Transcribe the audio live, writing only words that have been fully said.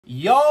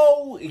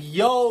Yo,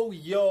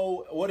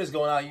 what is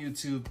going on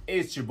YouTube?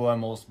 It's your boy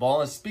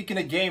Ballin. Speaking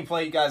of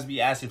gameplay, you guys be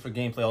asking for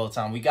gameplay all the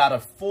time. We got a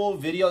full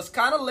video. It's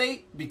kind of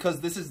late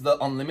because this is the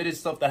unlimited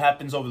stuff that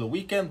happens over the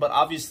weekend, but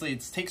obviously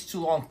it takes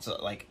too long to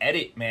like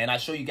edit, man. I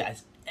show you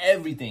guys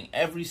everything,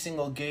 every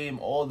single game,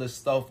 all the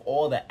stuff,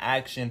 all the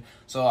action.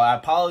 So I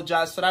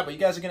apologize for that, but you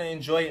guys are gonna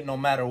enjoy it no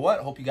matter what.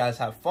 Hope you guys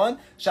have fun.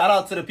 Shout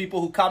out to the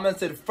people who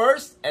commented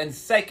first and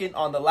second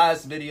on the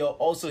last video.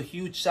 Also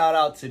huge shout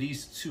out to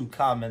these two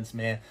comments,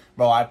 man.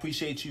 Bro, I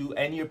appreciate you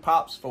and your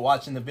pops for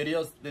watching the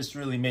videos. This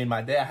really made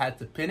my day. I had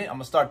to pin it. I'm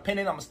gonna start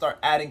pinning. I'm gonna start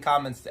adding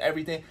comments to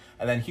everything.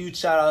 And then huge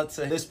shout out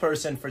to this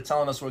person for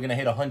telling us we're gonna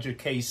hit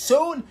 100K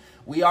soon.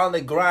 We on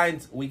the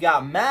grind. We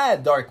got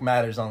mad dark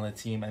matters on the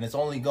team, and it's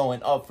only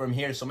going up from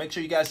here. So make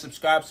sure you guys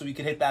subscribe so we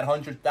can hit that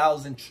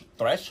 100,000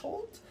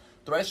 threshold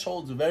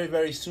very,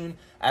 very soon.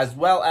 As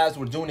well as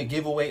we're doing a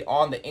giveaway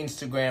on the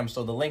Instagram.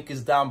 So the link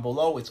is down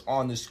below. It's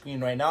on the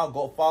screen right now.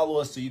 Go follow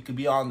us so you can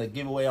be on the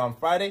giveaway on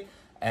Friday.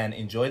 And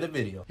enjoy the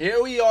video.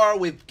 Here we are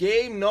with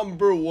game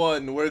number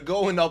 1. We're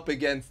going up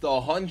against the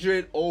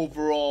 100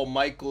 overall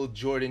Michael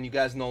Jordan. You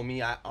guys know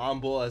me. I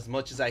on-ball as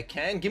much as I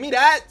can. Give me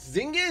that.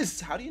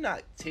 Zingis. How do you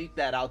not take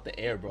that out the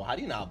air, bro? How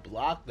do you not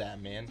block that,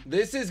 man?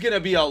 This is going to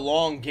be a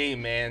long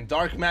game, man.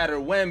 Dark Matter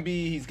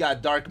Wemby. He's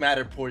got Dark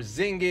Matter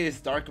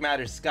Porzingis. Dark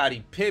Matter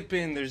Scottie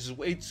Pippen. There's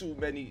way too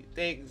many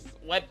things.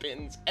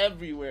 Weapons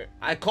everywhere.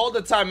 I called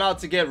the timeout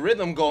to get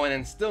rhythm going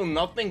and still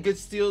nothing. Good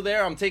steal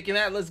there. I'm taking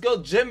that. Let's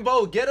go,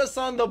 Jimbo. Get us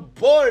on the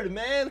board,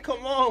 man.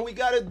 Come on, we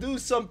gotta do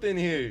something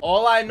here.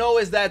 All I know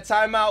is that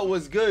timeout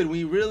was good.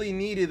 We really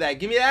needed that.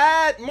 Give me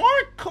that,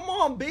 Mark. Come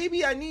on,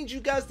 baby. I need you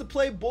guys to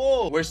play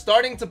ball. We're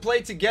starting to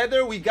play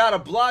together. We got a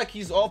block.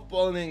 He's off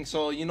balling,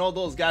 so you know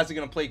those guys are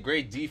gonna play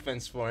great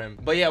defense for him.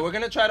 But yeah, we're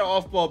gonna try to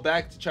off ball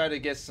back to try to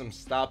get some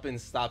stopping,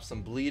 stop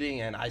some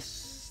bleeding, and I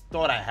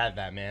thought I had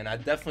that, man. I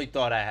definitely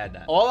thought I had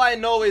that. All I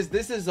know is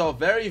this is a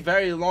very,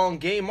 very long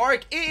game.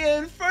 Mark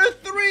Ian for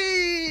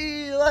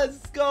 3.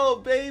 Let's go,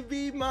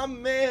 baby. My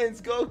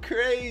man's go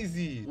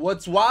crazy.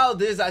 What's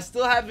wild is I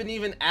still haven't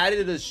even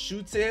added a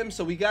shoot to him,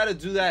 so we got to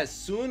do that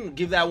soon.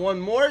 Give that one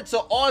more to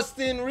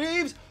Austin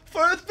Reeves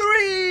for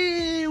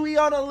 3. We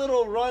on a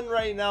little run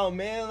right now,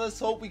 man. Let's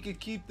hope we can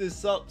keep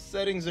this up.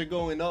 Settings are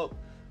going up.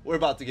 We're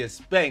about to get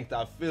spanked.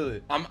 I feel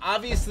it. I'm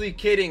obviously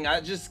kidding.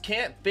 I just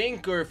can't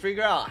think or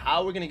figure out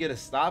how we're gonna get a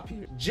stop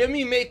here.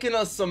 Jimmy making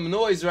us some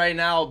noise right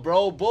now,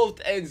 bro.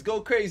 Both ends. Go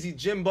crazy,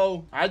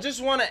 Jimbo. I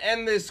just want to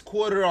end this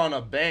quarter on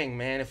a bang,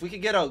 man. If we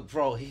could get a...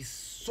 Bro, he's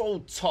so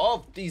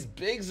tough. These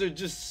bigs are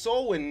just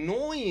so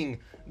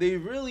annoying. They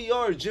really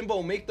are.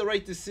 Jimbo, make the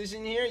right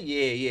decision here.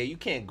 Yeah. You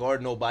can't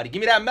guard nobody.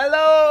 Give me that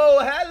Melo.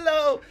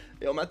 Hello.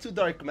 Yo, my two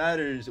Dark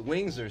Matters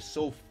wings are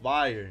so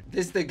fire.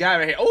 This is the guy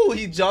right here. Oh,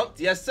 he jumped.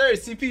 Yes, sir.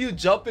 CPU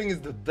jumping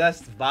is the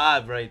best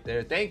vibe right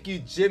there. Thank you,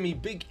 Jimmy.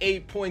 Big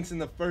 8 points in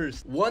the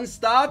first. One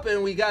stop,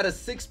 and we got a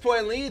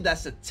 6-point lead.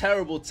 That's a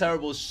terrible,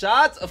 terrible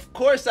shot. Of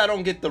course, I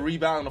don't get the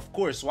rebound. Of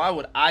course, why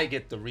would I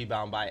get the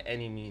rebound by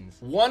any means?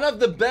 One of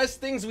the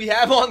best things we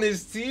have on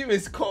this team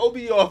is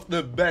Kobe off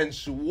the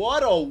bench.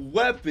 What a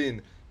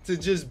weapon to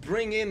just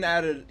bring in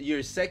out of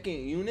your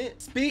second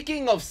unit.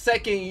 Speaking of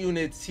second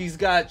units, he's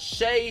got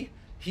Shea,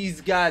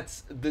 he's got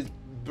the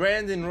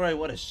Brandon Roy.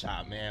 What a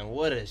shot, man.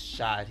 What a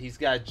shot. He's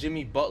got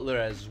Jimmy Butler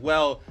as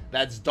well.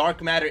 That's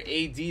Dark Matter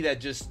AD that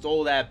just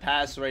stole that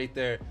pass right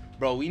there.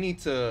 Bro, we need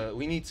to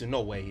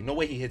no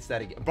way he hits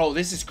that again. Bro,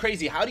 this is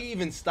crazy. How do you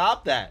even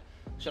stop that?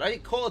 Should I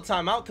call a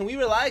timeout? Can we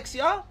relax,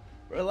 y'all?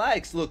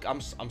 Relax. Look, I'm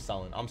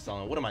selling.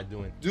 What am I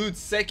doing? Dude,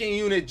 second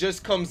unit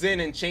just comes in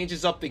and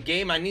changes up the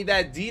game. I need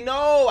that D.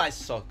 No, I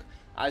suck.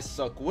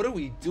 What are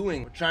we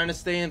doing? We're trying to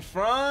stay in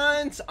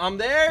front. I'm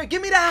there.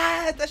 Give me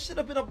that. That should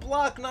have been a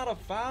block, not a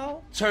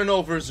foul.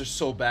 Turnovers are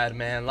so bad,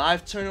 man.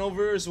 Live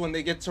turnovers when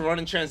they get to run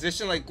in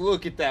transition. Like,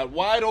 look at that.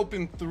 Wide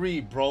open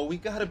 3, bro. We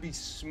gotta be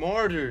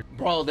smarter.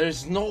 Bro,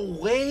 there's no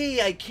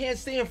way. I can't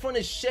stay in front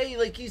of Shea.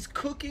 Like, he's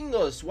cooking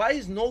us. Why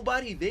is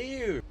nobody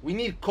there? We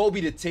need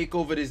Kobe to take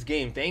over this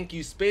game. Thank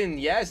you, Spin.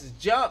 Yes,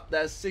 jump.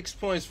 That's 6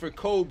 points for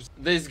Kobe.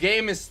 This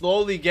game is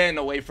slowly getting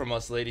away from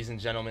us, ladies and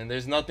gentlemen.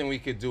 There's nothing we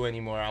could do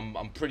anymore.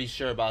 I'm pretty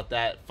sure about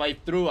that.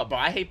 Fight through. Bro,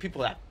 I hate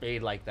people that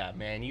fade like that,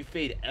 man. You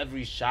fade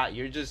every shot.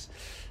 You're just...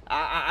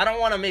 I don't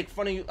want to make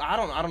fun of you. I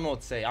don't know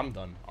what to say. I'm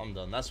done.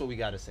 That's what we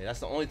got to say.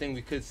 That's the only thing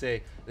we could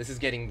say. This is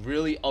getting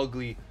really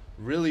ugly.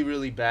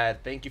 Really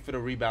bad. Thank you for the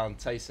rebound,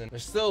 Tyson.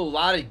 There's still a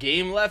lot of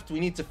game left. We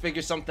need to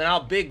figure something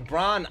out. Big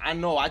Bron, I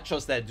know I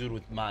trust that dude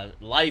with my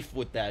life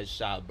with that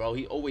shot, bro.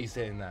 He always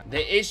hitting that.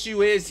 The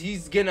issue is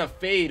he's gonna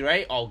fade,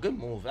 right? Oh, good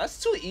move. That's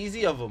too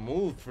easy of a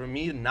move for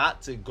me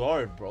not to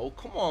guard, bro.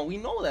 Come on, we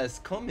know that's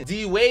coming.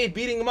 D Wade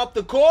beating him up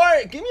the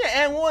court. Give me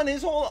an N1.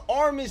 His whole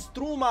arm is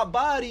through my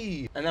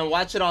body. And then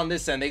watch it on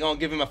this end. They gonna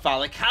give him a foul.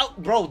 Like, how,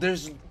 bro?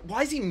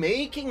 Why is he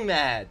making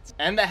that?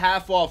 And the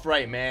half off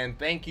right, man.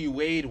 Thank you,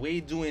 Wade.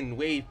 Wade doing Dwayne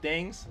Wade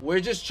things. We're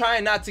just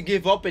trying not to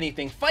give up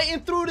anything.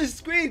 Fighting through the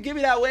screen. Give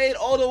me that Wade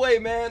all the way,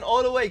 man.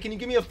 All the way. Can you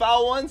give me a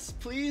foul once,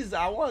 please?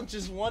 I want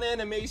just one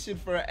animation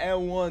for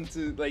N1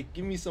 to like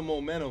give me some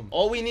momentum.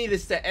 All we need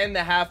is to end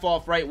the half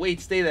off right.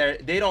 Wade, stay there.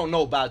 They don't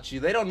know about you.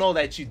 They don't know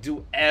that you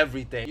do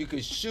everything. You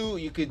could shoot,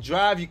 you could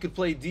drive, you could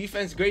play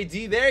defense. Great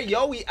D there.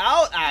 Yo, we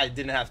out. I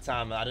didn't have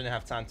time. I didn't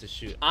have time to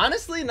shoot.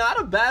 Honestly, not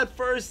a bad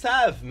first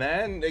half,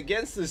 man.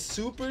 Against the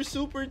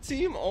super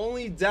team,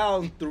 only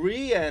down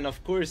 3, and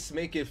of course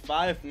make it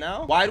 5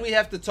 now. Why do we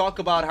have to talk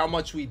about how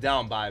much we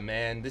down by,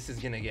 man? This is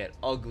gonna get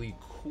ugly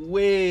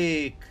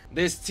quick.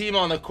 This team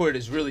on the court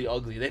is really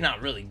ugly. They're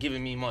not really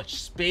giving me much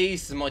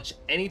space, much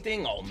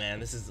anything. Oh man,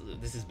 this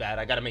is bad.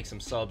 I gotta make some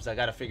subs. I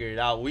gotta figure it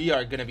out. We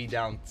are gonna be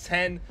down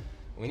 10.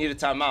 We need a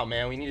timeout,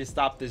 man. We need to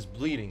stop this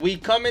bleeding. We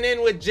coming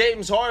in with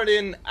James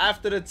Harden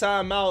after the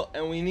timeout,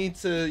 and we need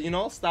to, you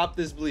know, stop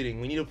this bleeding.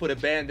 We need to put a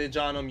bandage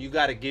on him. You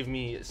got to give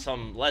me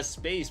some less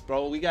space,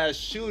 bro. We got a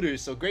shooter,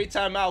 so great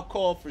timeout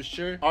call for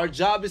sure. Our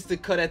job is to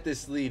cut at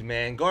this lead,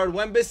 man. Guard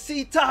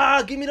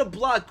Wembanyama. Give me the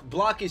block.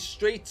 Block is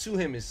straight to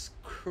him. It's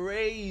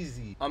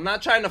crazy. I'm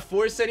not trying to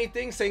force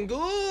anything.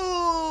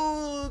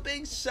 Sengun,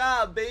 big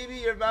shot, baby.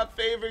 You're my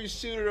favorite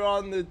shooter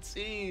on the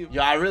team.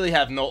 Yo, I really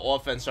have no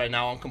offense right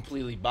now. I'm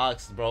completely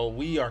boxed, bro.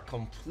 We are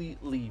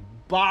completely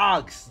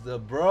boxed,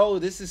 bro.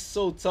 This is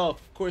so tough.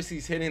 Of course,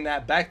 he's hitting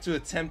that. Back to a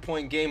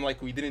 10-point game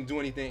like we didn't do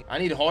anything. I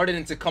need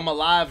Harden to come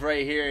alive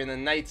right here in the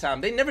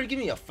nighttime. They never give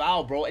me a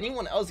foul, bro.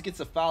 Anyone else gets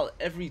a foul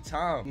every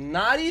time.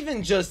 Not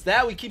even just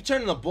that. We keep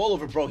turning the ball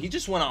over, bro. He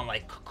just went on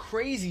like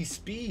crazy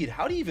speed.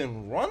 How do you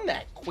even run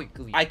that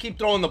quickly? I keep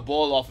throwing the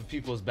ball off of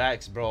people's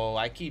backs, bro.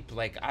 I keep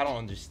like, I don't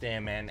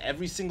understand, man.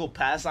 Every single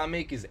pass I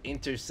make is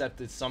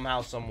intercepted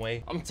somehow, some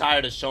way. I'm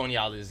tired of showing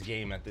y'all this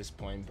game at this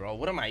point, bro.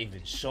 What am I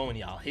even showing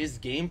y'all? His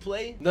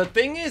gameplay? The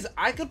thing is,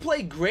 I could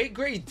play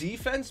great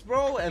defense,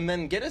 bro, and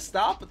then get a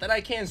stop, but then I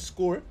can't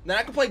score. Then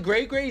I could play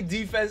great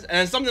defense, and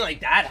then something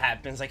like that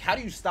happens. Like, how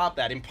do you stop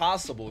that?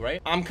 Impossible,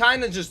 right? I'm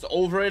kind of just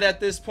over it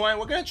at this point.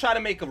 We're gonna try to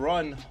make a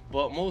run,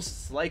 but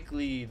most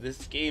likely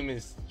this game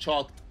is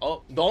chalked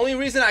up. The only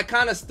reason I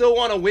kind of still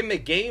want to win the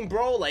game,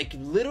 bro, like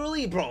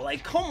literally, bro,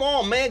 like come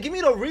on, man, give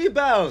me the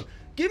rebound.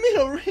 Give me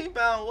the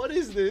rebound. What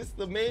is this?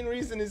 The main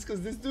reason is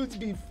because this dude's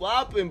be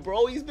flopping,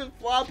 bro. He's been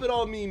flopping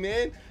on me,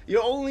 man.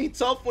 You're only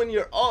tough when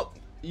you're up.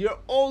 You're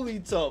only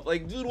tough.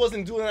 Like, dude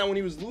wasn't doing that when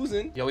he was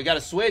losing. Yo, we got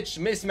to switch.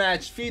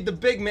 Mismatch. Feed the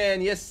big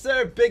man. Yes,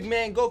 sir. Big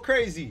man. Go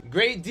crazy.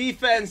 Great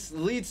defense.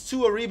 Leads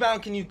to a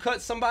rebound. Can you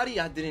cut somebody?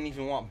 I didn't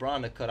even want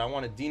Braun to cut. I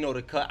wanted Dino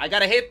to cut. I got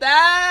to hit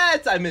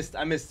that. I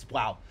missed.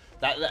 Wow.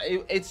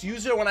 It's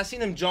user. When I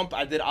seen him jump,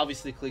 I did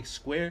obviously click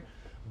square.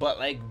 But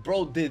like,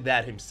 bro did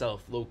that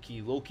himself.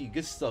 Low-key,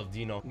 good stuff,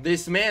 Dino.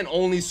 This man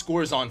only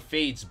scores on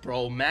fades,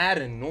 bro. Mad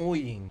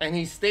annoying. And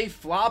he stay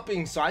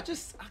flopping, so I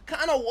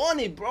kind of want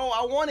it, bro.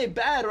 I want it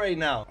bad right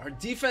now. Our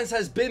defense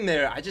has been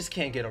there. I just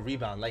can't get a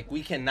rebound. Like,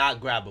 we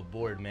cannot grab a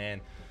board,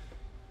 man.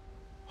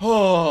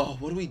 Oh,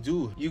 what do we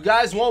do? You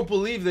guys won't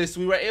believe this.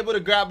 We were able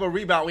to grab a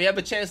rebound. We have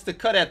a chance to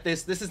cut at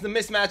this. This is the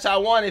mismatch I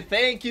wanted.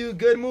 Thank you.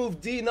 Good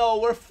move, Dino.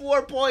 We're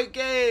 4-point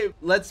game.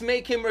 Let's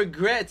make him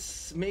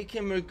regret. Make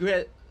him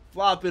regret.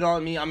 Flop it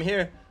on me. I'm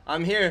here.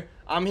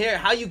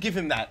 How you give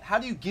him that? How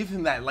do you give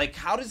him that? Like,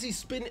 how does he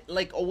spin it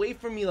like away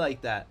from me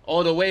like that?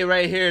 Oh, the way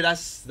right here.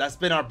 That's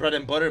been our bread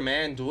and butter,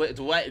 man.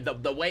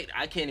 The way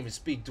I can't even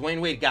speak. Dwayne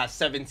Wade got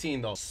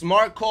 17 though.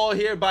 Smart call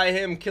here by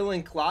him,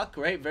 killing clock,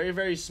 right?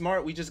 Very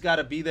smart. We just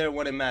gotta be there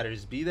when it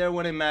matters. Be there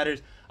when it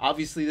matters.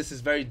 Obviously, this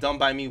is very dumb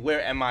by me.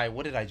 Where am I?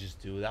 What did I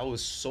just do? That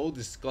was so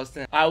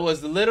disgusting. I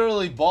was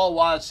literally ball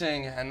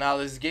watching, and now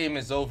this game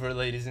is over,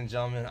 ladies and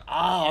gentlemen.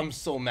 Ah, I'm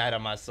so mad at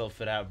myself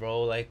for that,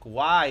 bro. Like,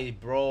 why,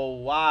 bro?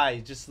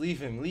 Why? Just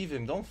leave him. Leave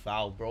him. Don't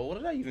foul, bro. What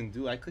did I even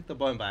do? I clicked the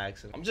button by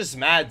accident. I'm just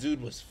mad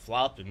dude was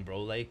flopping,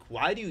 bro. Like,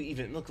 why do you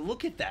even...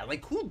 Look at that.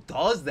 Like, who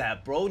does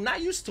that, bro? Not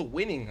used to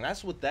winning.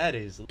 That's what that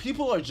is.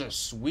 People are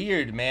just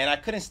weird, man. I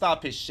couldn't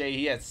stop his shea.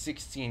 He had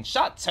 16.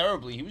 Shot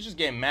terribly. He was just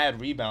getting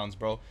mad rebounds,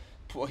 bro.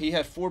 He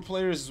had 4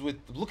 players with...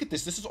 Look at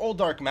this. This is all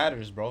dark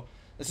matters, bro.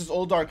 This is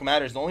all dark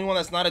matters. The only one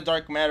that's not a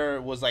dark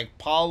matter was, like,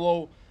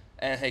 Paulo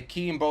and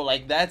Hakeem, bro.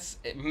 Like, that's...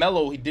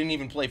 Melo, he didn't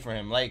even play for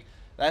him. Like,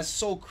 that's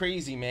so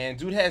crazy, man.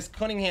 Dude has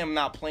Cunningham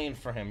not playing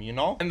for him, you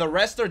know? And the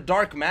rest are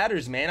dark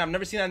matters, man. I've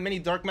never seen that many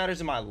dark matters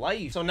in my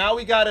life. So now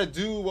we gotta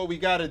do what we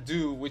gotta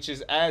do, which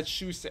is add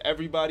shoes to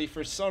everybody.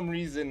 For some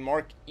reason,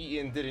 Mark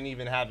Eaton didn't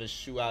even have his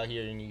shoe out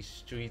here in these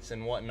streets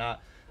and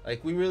whatnot.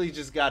 Like, we really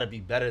just gotta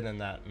be better than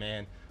that,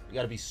 man. We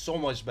gotta be so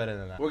much better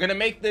than that. We're gonna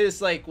make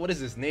this, like, what is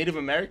this, Native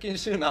American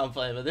shoe? No, I'm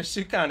playing, but this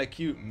shoe kind of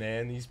cute,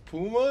 man. These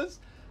Pumas,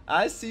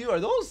 I see you. Are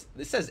those,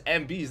 it says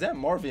MB, is that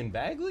Marvin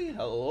Bagley?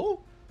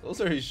 Hello?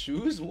 Those are his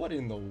shoes? What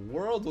in the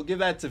world? We'll give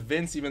that to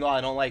Vince, even though I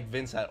don't like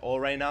Vince at all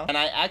right now. And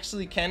I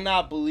actually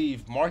cannot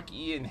believe Mark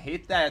Eaton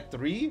hit that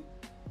 3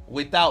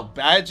 without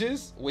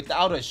badges,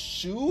 without a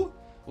shoe,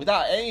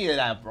 without any of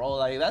that, bro.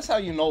 Like, that's how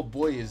you know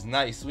boy is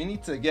nice. We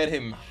need to get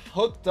him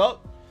hooked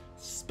up.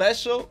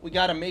 Special. We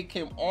gotta make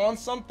him on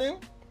something.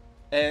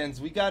 and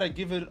we gotta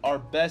give it our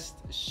best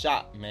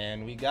shot,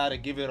 man. We gotta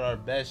give it our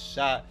best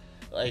shot.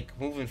 Like,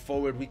 moving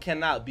forward, we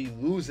cannot be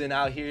losing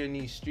out here in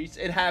these streets.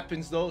 It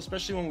happens though,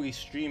 especially when we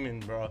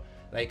streaming, bro.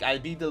 Like,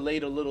 I'd be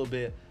delayed a little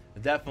bit,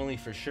 definitely,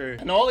 for sure.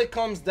 And all it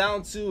comes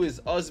down to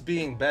is us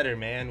being better,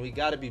 man. We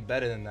gotta be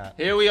better than that.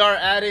 Here we are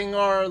adding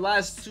our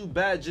last 2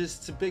 badges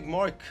to Big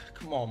Mark.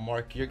 Come on,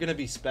 Mark, you're gonna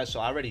be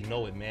special. I already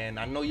know it, man.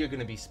 I know you're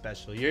gonna be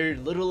special. You're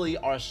literally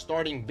our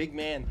starting big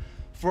man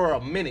for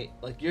a minute.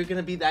 Like, you're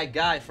gonna be that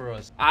guy for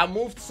us. I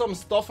moved some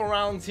stuff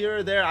around here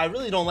or there. I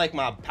really don't like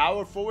my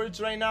power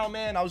forwards right now,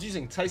 man. I was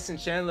using Tyson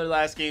Chandler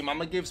last game. I'm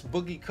gonna give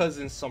Boogie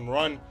Cousins some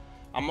run.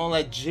 I'm gonna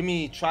let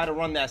Jimmy try to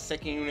run that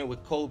second unit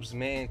with Cobes,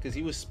 man, because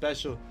he was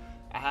special.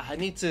 I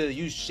need to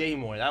use Shea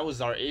more. That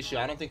was our issue.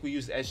 I don't think we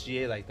used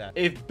SGA like that.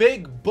 If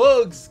Big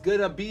Boog's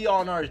gonna be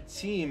on our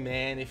team,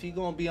 man, if he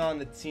gonna be on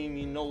the team,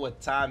 you know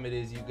what time it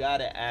is. You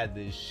gotta add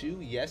this shoe.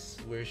 Yes,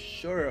 we're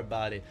sure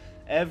about it.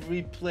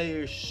 Every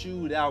player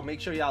shoot out. Make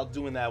sure y'all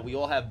doing that. We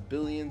all have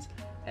billions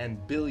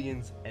and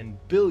billions and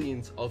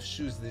billions of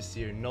shoes this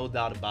year, no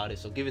doubt about it.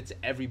 So give it to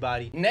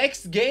everybody.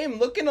 Next game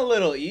looking a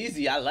little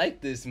easy. I like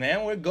this,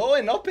 man. We're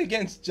going up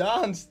against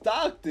John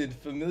Stockton.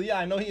 Familiar?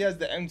 I know he has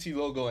the MT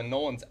logo and no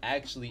one's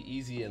actually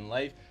easy in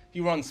life. He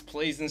runs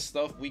plays and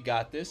stuff. We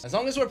got this. As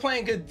long as we're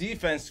playing good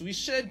defense, we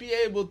should be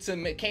able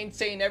to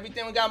contain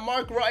everything. We got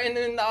Mark running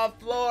in the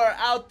floor.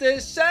 Out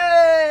this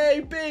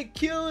Shea. Big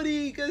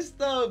cutie. Good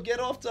stuff.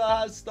 Get off to a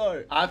hot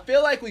start. I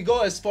feel like we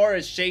go as far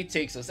as Shea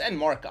takes us. And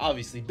Mark,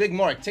 obviously. Big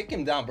Mark. Take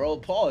him down, bro.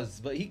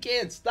 Pause. But he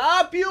can't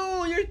stop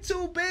you. You're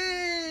too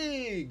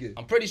big.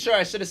 I'm pretty sure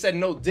I should have said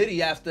no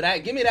Diddy after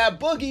that. Give me that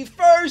boogie.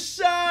 First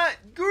shot.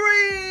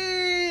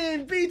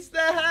 Green. Beats the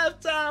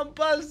halftime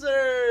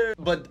buzzer.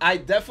 But I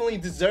definitely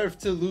deserve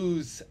to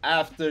lose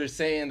after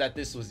saying that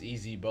this was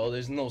easy, bro.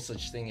 There's no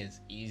such thing as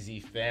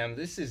easy, fam.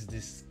 This is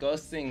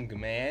disgusting,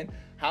 man.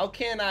 How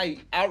can I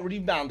out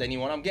rebound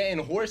anyone? I'm getting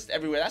horsed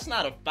everywhere. That's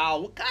not a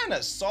foul. What kind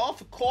of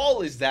soft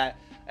call is that?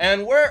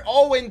 And we're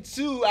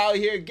 0-2 out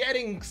here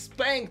getting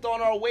spanked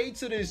on our way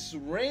to this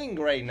ring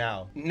right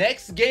now.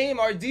 Next game,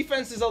 our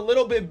defense is a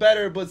little bit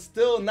better, but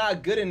still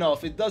not good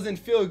enough. It doesn't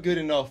feel good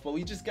enough, but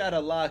we just gotta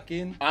lock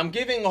in. I'm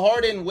giving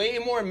Harden way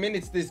more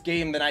minutes this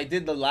game than I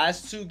did the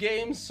last 2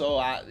 games, so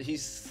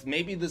he's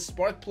maybe the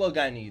spark plug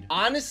I need.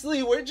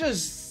 Honestly, we're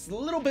just a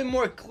little bit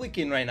more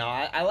clicking right now.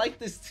 I like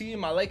this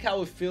team. I like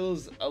how it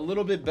feels a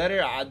little bit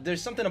better.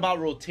 There's something about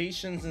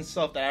rotations and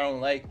stuff that I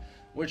don't like.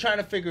 We're trying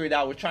to figure it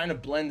out. We're trying to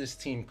blend this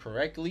team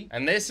correctly.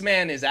 And this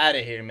man is out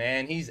of here,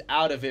 man. He's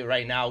out of it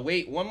right now.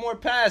 Wait, one more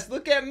pass.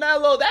 Look at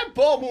Melo. That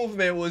ball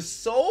movement was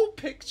so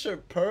picture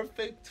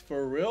perfect,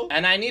 for real.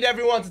 And I need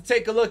everyone to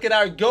take a look at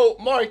our GOAT,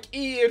 Mark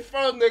E,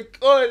 from the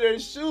corner.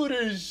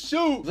 Shooters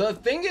shoot. The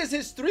thing is,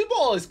 his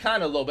 3-ball is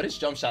kind of low, but his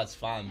jump shot's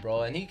fine,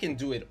 bro. And he can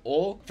do it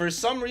all. For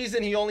some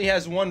reason, he only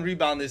has 1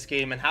 rebound this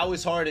game. And how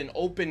is Harden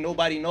open?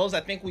 Nobody knows.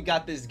 I think we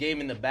got this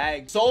game in the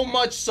bag. So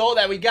much so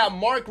that we got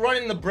Mark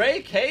running the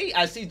break. Hey,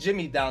 I see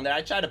Jimmy down there.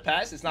 I try to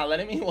pass. It's not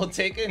letting me. We'll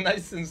take it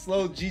nice and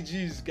slow.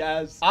 GG's,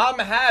 guys. I'm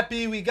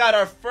happy we got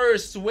our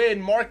first win.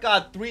 Mark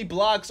got 3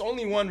 blocks,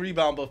 only 1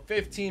 rebound, but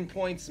 15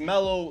 points.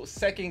 Melo,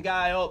 second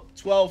guy up,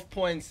 12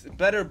 points.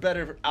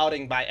 Better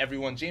outing by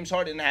everyone. James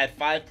Harden had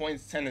 5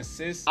 points, 10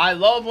 assists. I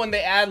love when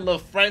they add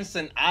LaFrance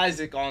and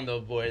Isaac on the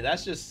board.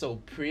 That's just so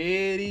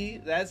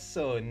pretty. That's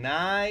so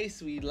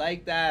nice. We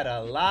like that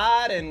a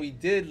lot, and we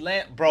did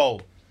land, bro.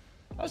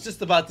 I was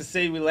just about to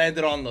say we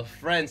landed on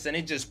LaFrance and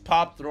it just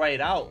popped right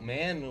out,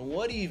 man.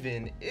 What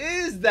even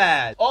is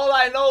that? All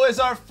I know is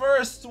our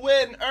first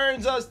win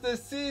earns us the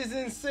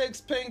Season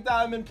 6 Pink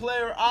Diamond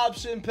Player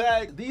Option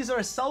Pack. These are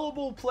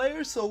sellable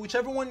players, so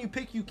whichever one you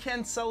pick, you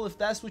can sell if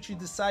that's what you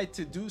decide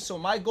to do. So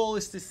my goal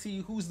is to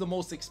see who's the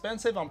most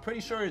expensive. I'm pretty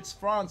sure it's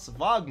Franz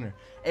Wagner.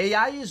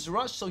 AI is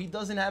rushed, so he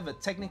doesn't have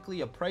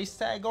technically a price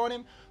tag on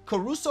him.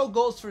 Caruso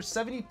goes for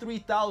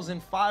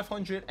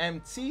 73,500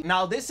 MT.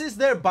 Now, this is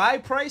their buy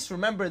price.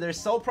 Remember, their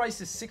sell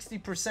price is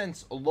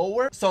 60%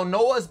 lower. So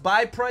Noah's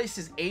buy price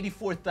is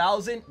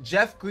 84,000.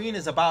 Jeff Green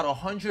is about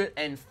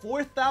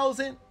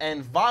 104,000.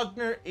 And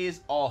Wagner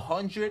is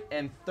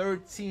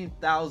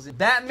 113,000.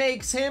 That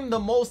makes him the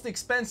most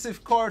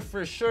expensive card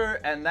for sure.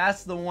 And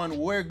that's the one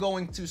we're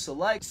going to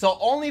select. So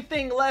only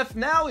thing left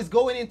now is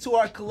going into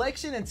our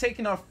collection and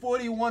taking our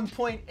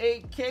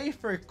 41.8K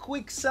for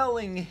quick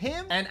selling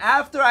him. And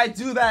after I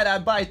do that, I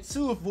buy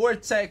 2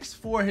 Vortex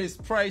for his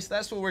price.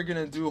 That's what we're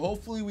gonna do.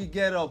 Hopefully we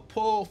get a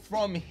pull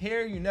from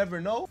here. You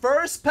never know.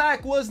 First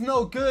pack was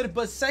no good,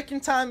 but second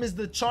time is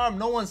the charm.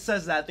 No one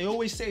says that. They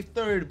always say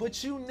third,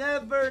 but you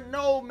never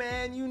know,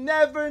 man. You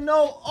never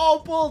know.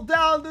 Opal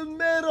down the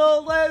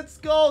middle. Let's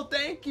go.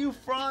 Thank you,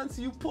 Franz.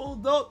 You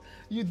pulled up.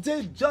 You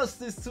did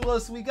justice to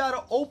us. We got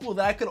an Opal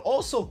that I could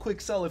also quick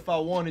sell if I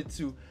wanted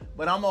to.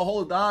 but I'm gonna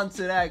hold on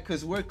to that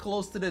because we're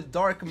close to the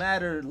dark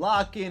matter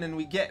lock-in, and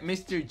we get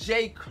Mr.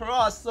 J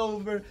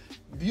crossover.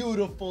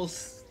 Beautiful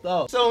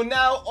stuff. So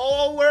now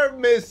all we're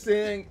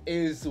missing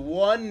is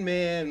one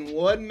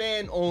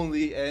man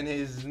only, and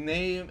his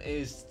name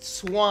is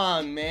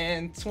Twan,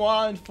 man.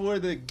 Twan for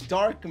the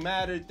dark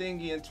matter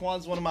thingy, and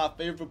Twan's one of my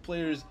favorite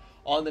players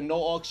on the No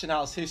Auction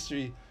House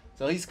history.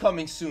 So he's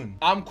coming soon.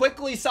 I'm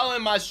quickly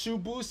selling my shoe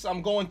boosts.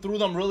 I'm going through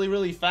them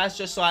really fast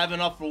just so I have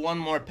enough for one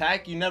more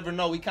pack. You never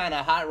know. We kind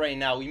of hot right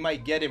now. We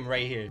might get him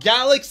right here.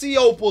 Galaxy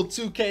Opal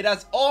 2K.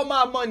 That's all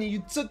my money.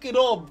 You took it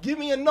all. Give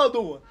me another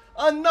one.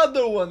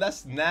 Another one.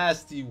 That's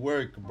nasty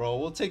work, bro.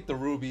 We'll take the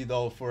ruby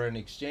though for an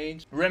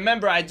exchange.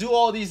 Remember, I do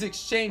all these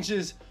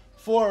exchanges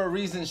for a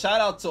reason. Shout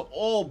out to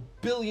all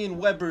billion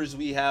Webbers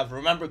we have.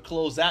 Remember,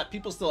 close app.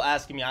 People still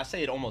asking me. I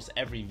say it almost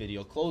every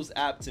video. Close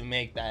app to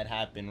make that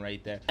happen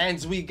right there. And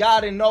we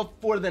got enough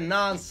for the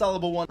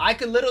non-sellable one. I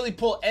could literally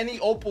pull any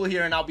opal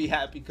here and I'll be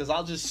happy because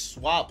I'll just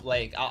swap.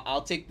 Like,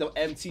 I'll take the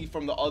MT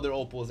from the other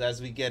opals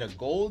as we get a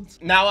gold.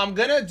 Now, I'm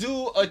gonna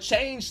do a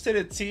change to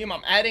the team.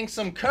 I'm adding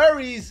some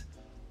Curries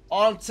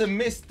onto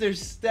Mr.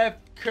 Steph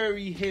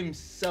Curry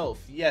himself.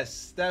 Yes,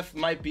 Steph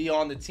might be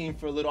on the team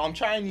for a little. I'm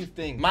trying new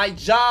things. My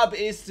job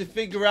is to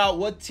figure out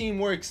what team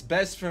works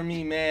best for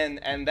me, man,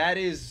 and that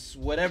is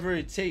whatever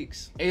it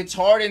takes. It's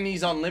hard in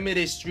these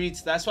unlimited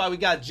streets. That's why we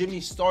got Jimmy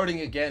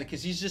starting again,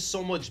 because he's just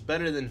so much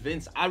better than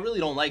Vince. I really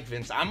don't like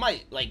Vince. I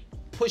might like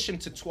push him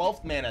to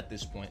 12th man at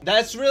this point.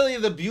 That's really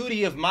the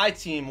beauty of my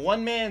team.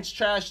 One man's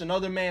trash,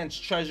 another man's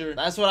treasure.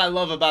 That's what I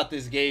love about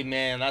this game,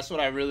 man. That's what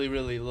I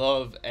really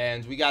love,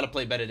 and we got to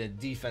play better than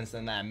defense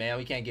than that, man.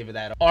 We can't give it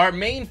that. Our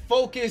main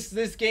focus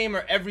this game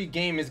or every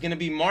game is going to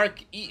be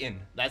Mark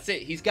Eaton. That's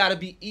it. He's got to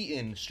be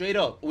Eaton straight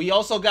up. We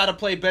also got to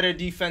play better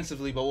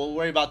defensively, but we'll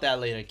worry about that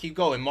later. Keep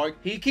going, Mark.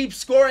 He keeps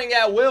scoring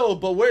at will,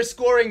 but we're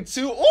scoring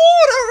too.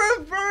 Oh,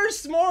 the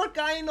reverse, Mark.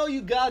 I know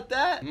you got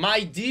that.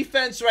 My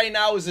defense right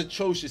now is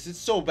atrocious.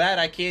 It's so bad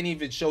I can't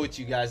even show it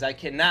to you guys. I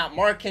cannot.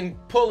 Mark can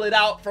pull it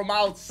out from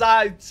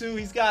outside too.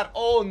 He's got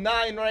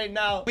 0-9 right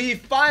now. We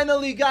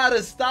finally got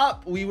a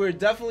stop. We were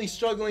definitely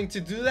struggling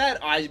to do that.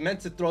 I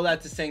meant to throw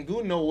that to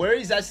Sengun. No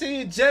worries. I see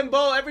you,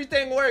 Jimbo.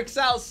 Everything works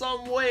out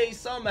some way,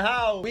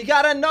 somehow. We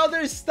got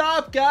another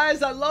stop,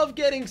 guys. I love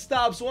getting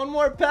stops. One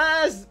more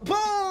pass.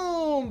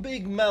 Boom!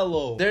 Big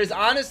mellow. There's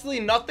honestly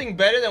nothing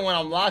better than when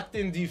I'm locked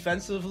in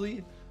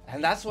defensively.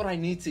 And that's what I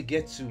need to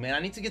get to, man. I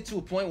need to get to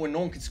a point where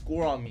no one can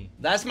score on me.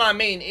 That's my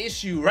main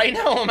issue. Right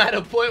now, I'm at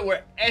a point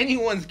where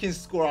anyone can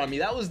score on me.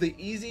 That was the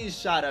easiest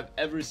shot I've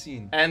ever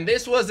seen. And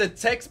this was a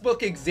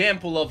textbook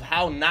example of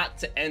how not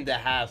to end a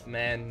half,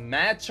 man.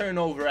 Mad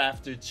turnover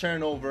after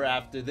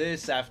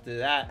this, after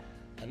that.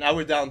 And now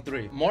we're down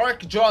 3.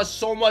 Mark draws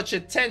so much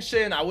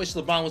attention. I wish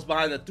LeBron was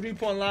behind the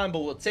 3-point line,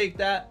 but we'll take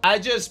that. I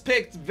just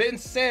picked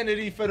Vince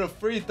Sanity for the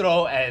free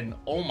throw, and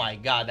oh my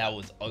God, that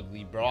was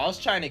ugly, bro. I was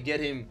trying to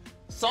get him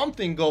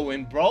something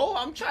going, bro.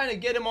 I'm trying to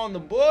get him on the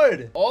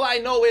board. All I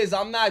know is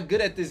I'm not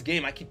good at this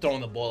game. I keep throwing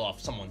the ball off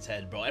someone's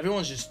head, bro.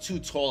 Everyone's just too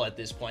tall at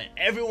this point.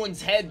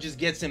 Everyone's head just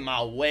gets in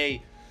my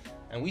way,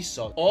 and we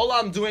suck. All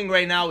I'm doing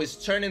right now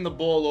is turning the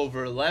ball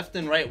over left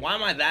and right. Why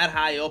am I that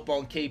high up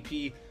on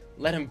KP?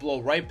 Let him blow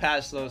right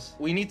past us.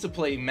 We need to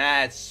play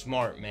mad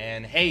smart,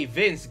 man. Hey,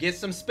 Vince, get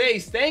some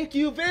space. Thank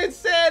you, Vince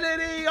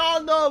Sanity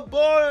on the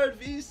board.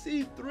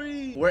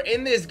 VC3. We're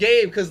in this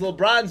game because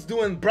LeBron's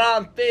doing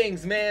Bron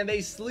things, man.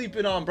 They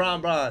sleeping on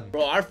Bron.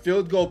 Bro, our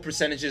field goal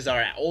percentages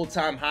are at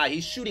all-time high.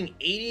 He's shooting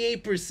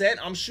 88%.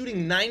 I'm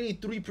shooting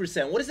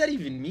 93%. What does that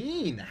even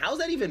mean? How's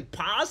that even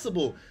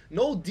possible?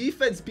 No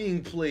defense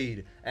being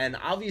played. And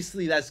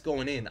obviously, that's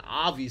going in.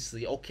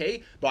 Obviously,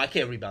 okay? Bro, I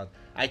can't rebound.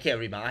 I can't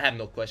rebound. I have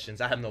no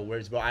questions. I have no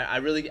words, bro.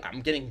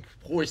 I'm getting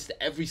horsed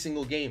every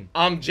single game.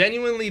 I'm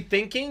genuinely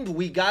thinking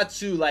we got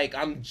to, like,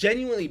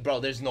 bro,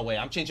 there's no way.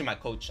 I'm changing my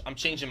coach. I'm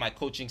changing my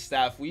coaching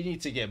staff. We need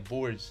to get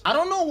boards. I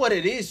don't know what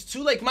it is,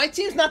 too. Like, my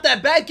team's not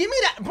that bad. Give me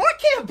that. Bro, I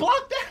can't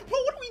block that. Bro,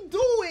 what are we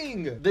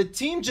doing? The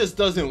team just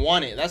doesn't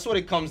want it. That's what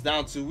it comes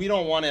down to. We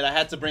don't want it. I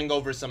had to bring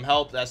over some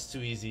help. That's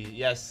too easy.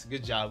 Yes,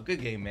 good job.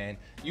 Good game, man.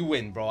 You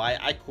win, bro.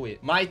 I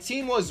quit. My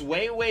team was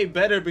way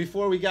better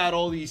before we got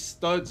all these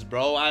studs,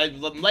 bro. I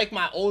like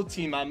my old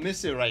team. I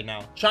miss it right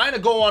now. Trying to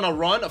go on a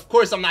run. Of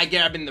course, I'm not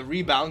grabbing the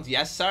rebounds.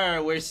 Yes,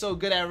 sir. We're so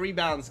good at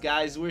rebounds,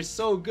 guys. We're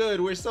so good.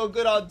 We're so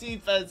good on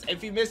defense.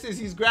 If he misses,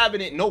 he's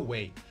grabbing it. No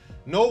way.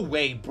 No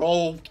way,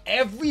 bro.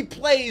 Every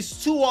play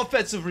is 2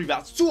 offensive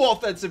rebounds. 2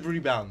 offensive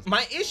rebounds.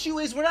 My issue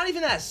is we're not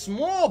even that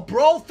small,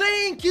 bro.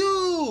 Thank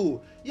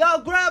you.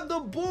 Y'all grab the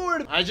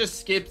board. I just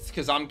skipped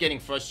because I'm getting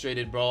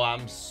frustrated, bro.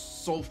 I'm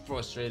so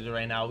frustrated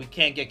right now. We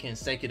can't get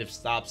consecutive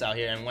stops out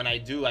here, and when I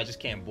do, I just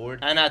can't board.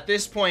 And at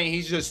this point,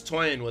 he's just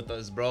toying with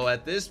us, bro.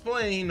 At this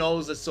point, he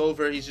knows it's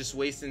over. He's just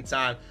wasting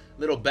time.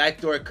 Little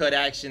backdoor cut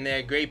action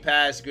there. Great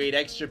pass, great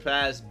extra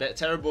pass.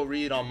 Terrible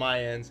read on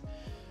my end.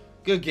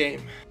 Good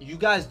game. You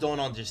guys don't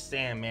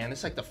understand, man.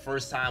 It's like the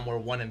first time we're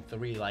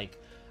 1-3.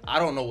 Like, I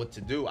don't know what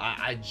to do.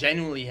 I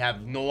genuinely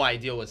have no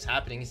idea what's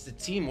happening. It's the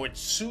team. We're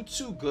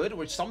too good.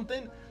 We're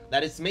something.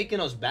 that it's making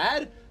us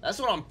bad? That's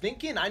what I'm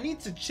thinking. I need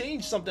to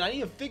change something. I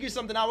need to figure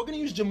something out. We're gonna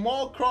use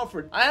Jamal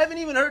Crawford. I haven't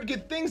even heard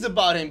good things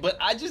about him, but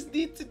I just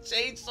need to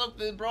change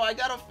something, bro. I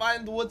gotta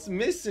find what's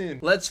missing.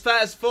 Let's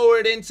fast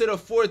forward into the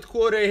fourth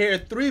quarter here.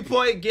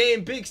 3-point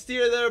game. Big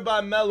steal there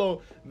by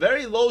Melo.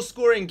 Very low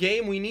scoring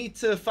game. We need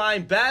to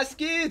find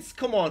baskets.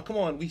 Come on, come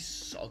on. We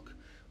suck.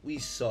 We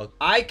suck.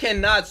 I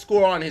cannot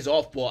score on his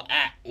off ball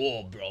at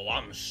all, bro.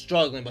 I'm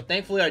struggling, but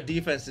thankfully our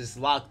defense is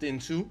locked in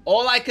too.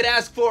 All I could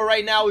ask for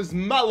right now is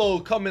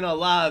Melo coming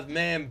alive,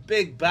 man.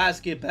 Big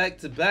basket back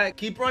to back.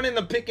 Keep running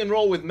the pick and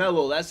roll with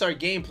Melo. That's our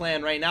game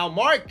plan right now.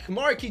 Mark,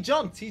 he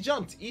jumped.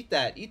 Eat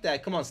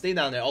that. Come on, stay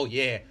down there. Oh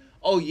yeah.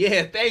 Oh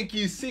yeah, thank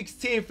you,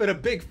 16 for the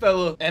big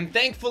fella. And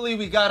thankfully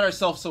we got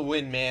ourselves a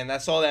win, man.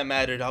 That's all that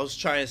mattered. I was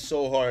trying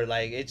so hard.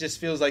 Like, it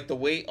just feels like the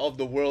weight of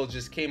the world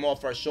just came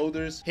off our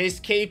shoulders. His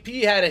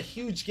KP had a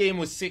huge game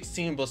with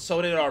 16, but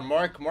so did our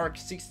Mark.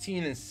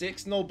 16 and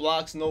 6. No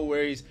blocks, no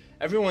worries.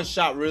 Everyone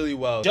shot really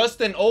well.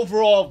 Just an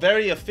overall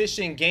very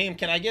efficient game.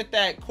 Can I get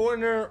that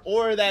corner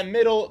or that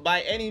middle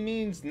by any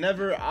means?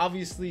 Never,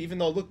 obviously, even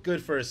though it looked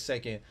good for a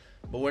second.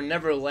 But we're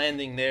never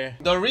landing there.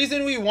 The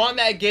reason we won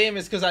that game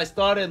is because I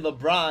started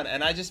LeBron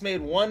and I just made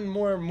one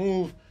more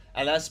move,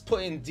 and that's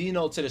putting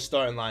Dino to the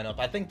starting lineup.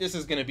 I think this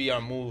is going to be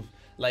our move.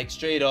 Like,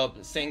 straight up,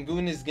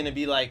 Sengun is going to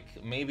be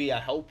like maybe a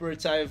helper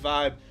type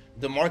vibe.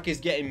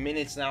 DeMarcus getting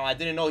minutes now. I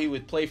didn't know he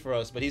would play for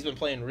us, but he's been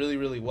playing really,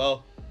 really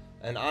well.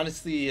 And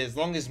honestly, as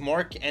long as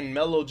Mark and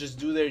Melo just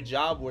do their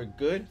job, we're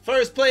good.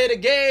 First play of the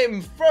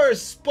game.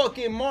 First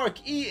fucking Mark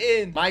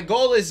Eaton. My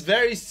goal is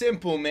very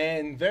simple,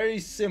 man.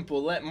 Very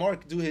simple. Let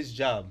Mark do his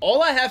job.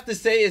 All I have to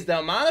say is the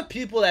amount of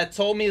people that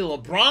told me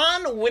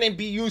LeBron wouldn't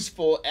be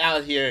useful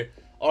out here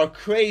are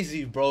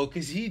crazy, bro,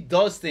 because he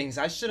does things.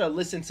 I should have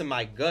listened to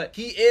my gut.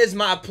 He is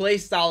my play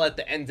style at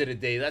the end of the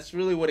day. That's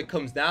really what it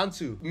comes down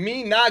to.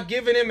 Me not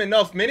giving him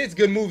enough minutes.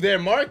 Good move there,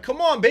 Mark.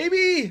 Come on,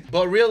 baby.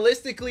 But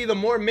realistically, the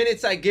more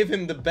minutes I give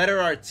him, the better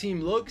our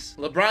team looks.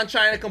 LeBron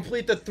trying to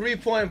complete the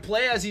 3-point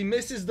play as he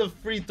misses the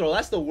free throw.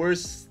 That's the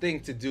worst thing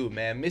to do,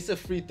 man. Miss a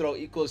free throw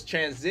equals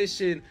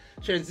transition.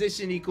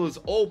 Transition equals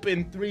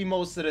open 3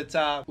 most of the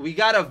time. We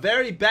got a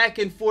very back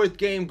and forth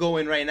game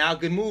going right now.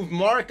 Good move,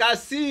 Mark. I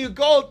see you.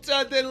 Go,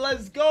 then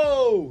let's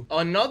go.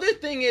 Another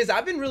thing is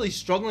I've been really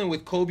struggling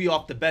with Kobe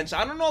off the bench.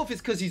 I don't know if it's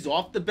because he's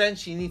off the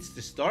bench, he needs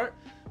to start,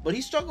 but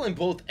he's struggling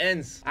both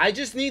ends. I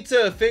just need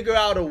to figure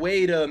out a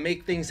way to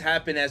make things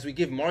happen as we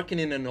give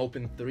Markkanen an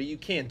open 3. You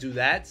can't do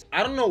that.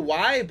 I don't know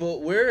why, but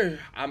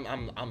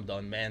I'm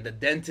done, man. The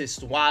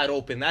dentist wide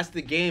open. That's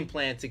the game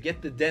plan, to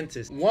get the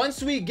dentist.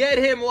 Once we get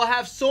him, we'll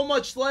have so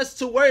much less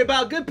to worry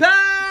about. Good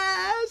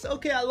pass.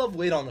 Okay, I love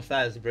Wade on the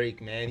fast break,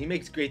 man. He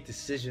makes great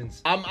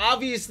decisions. I'm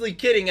obviously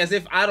kidding, as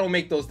if I don't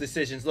make those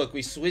decisions. Look,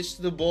 we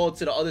switched the ball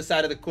to the other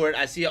side of the court.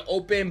 I see an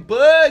open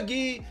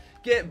Boogie.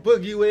 Get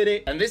Boogie with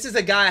it. And this is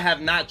a guy I have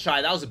not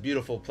tried. That was a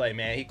beautiful play,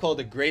 man. He called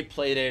a great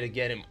play there to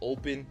get him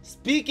open.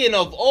 Speaking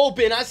of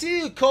open, I see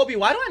you, Kobe.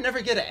 Why do I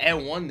never get an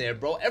N1 there,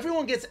 bro?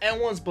 Everyone gets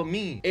N1s but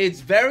me. It's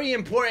very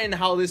important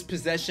how this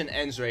possession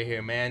ends right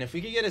here, man. If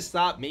we could get a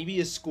stop, maybe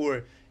a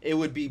score, it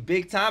would be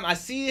big time. I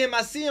see him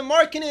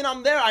marking it.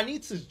 I'm there. I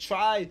need to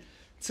try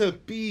to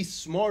be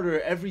smarter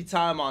every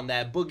time on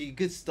that. Boogie,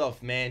 good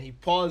stuff, man. He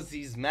paused.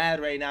 He's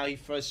mad right now. He's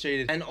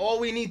frustrated. And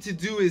all we need to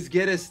do is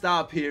get a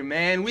stop here,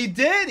 man. We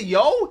did,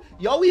 yo.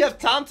 We have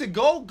time to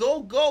go.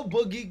 Go,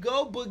 Boogie.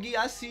 Go, Boogie.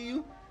 I see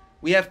you.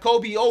 We have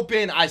Kobe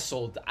open. I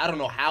sold. I don't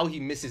know how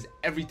he misses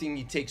everything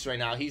he takes right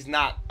now. He's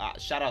not.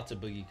 Shout out to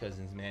Boogie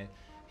Cousins, man.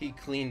 He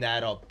cleaned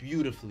that up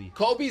beautifully.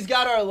 Kobe's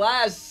got our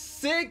last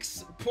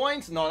 6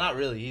 points. No, not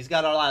really. He's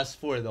got our last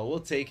 4, though. We'll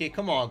take it.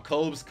 Come on,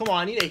 Cobes. Come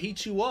on, I need to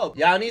heat you up.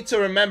 Y'all need to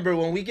remember,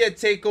 when we get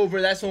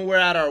takeover, that's when we're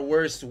at our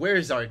worst.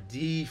 Where's our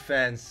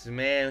defense,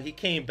 man? He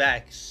came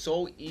back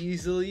so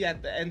easily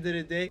at the end of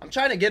the day. I'm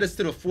trying to get us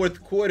to the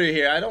 4th quarter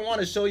here. I don't want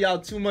to show y'all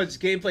too much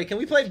gameplay. Can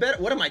we play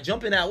better? What am I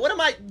jumping at? What am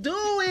I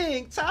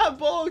doing? Top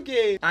ball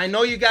game. I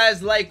know you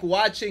guys like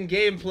watching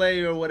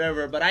gameplay or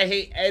whatever, but I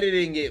hate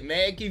editing it,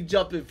 man. Keep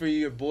jumping for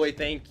your boy.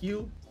 Thank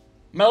you.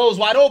 Melo's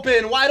wide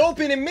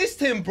open, and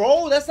missed him,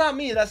 bro. That's not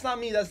me. I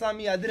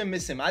didn't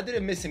miss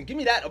him. Give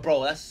me that,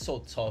 bro. That's so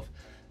tough.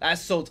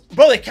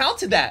 Bro, they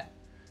counted that.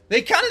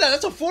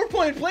 That's a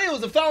 4-point play. It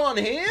was a foul on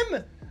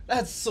him.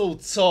 That's so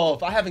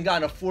tough. I haven't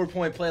gotten a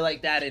 4-point play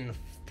like that in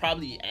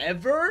probably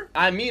ever.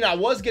 I mean, I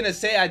was gonna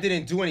say I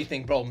didn't do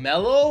anything, bro.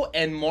 Melo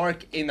and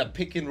Mark in the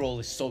pick and roll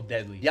is so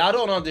deadly. Y'all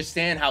don't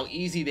understand how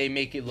easy they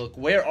make it look.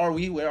 Where are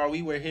we?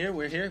 We're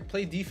here.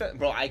 Play defense,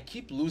 bro. I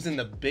keep losing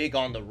the big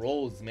on the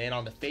rolls, man,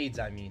 on the fades.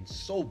 I mean,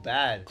 so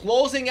bad.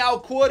 Closing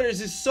out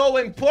quarters is so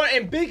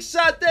important. Big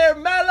shot there,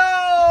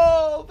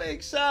 Melo.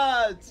 Big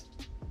shot.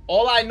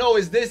 All I know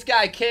is this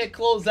guy can't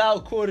close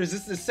out quarters.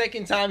 This is the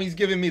 2nd time he's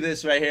giving me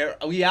this right here.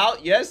 Are we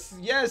out? Yes.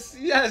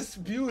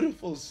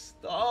 Beautiful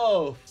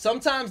stuff.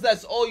 Sometimes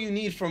that's all you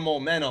need for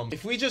momentum.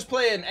 If we just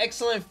play an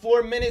excellent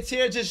 4 minutes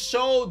here, just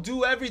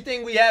do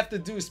everything we have to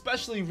do,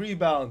 especially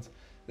rebounds.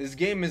 This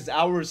game is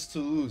ours to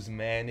lose,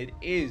 man. It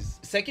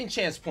is. Second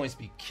chance points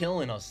be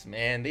killing us,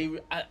 man.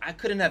 I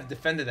couldn't have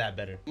defended that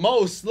better.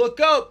 Most, look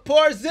up.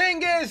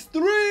 Porzingis,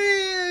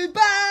 3.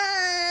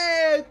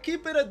 Bang!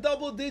 Keep it a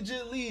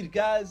double-digit lead,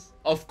 guys.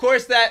 Of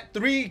course, that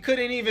 3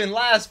 couldn't even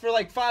last for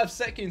like 5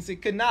 seconds.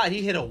 It could not.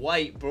 He hit a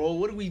white, bro.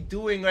 What are we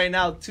doing right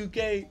now,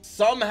 2K?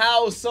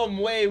 Somehow, some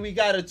way, we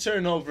got a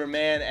turnover,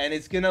 man. And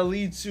it's going to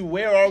lead to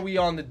where are we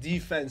on the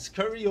defense?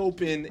 Curry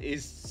open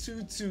is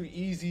too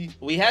easy.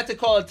 We had to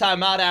call a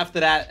timeout after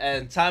that.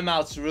 And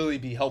timeouts really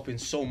be helping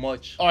so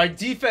much. Our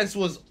defense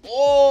was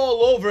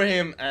all over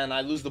him. And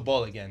I lose the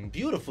ball again.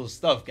 Beautiful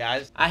stuff,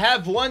 guys. I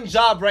have one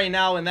job right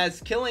now. And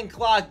that's killing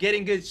clock,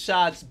 getting good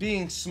shots,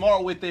 being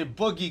smart with it.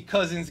 Boogie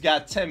Cousins got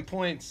 10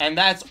 points, and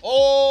that's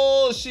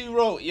all she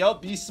wrote.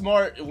 Yup, be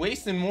smart,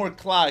 wasting more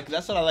clock.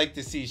 That's what I like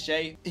to see,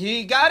 Shay.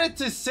 He got it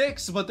to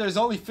 6, but there's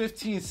only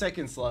 15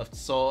 seconds left.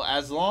 So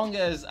as long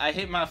as I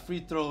hit my free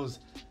throws,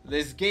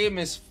 this game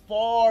is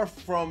far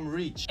from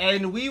reach,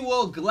 and we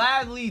will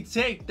gladly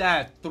take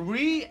that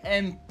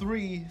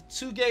 3-3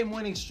 2-game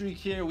winning streak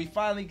here. We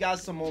finally got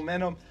some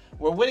momentum.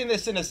 We're winning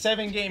this in a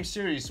 7-game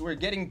series. We're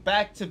getting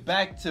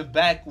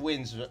back-to-back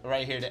wins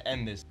right here to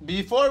end this.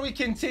 Before we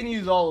continue,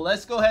 though,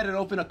 let's go ahead and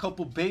open a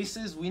couple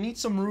bases. We need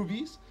some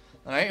rubies.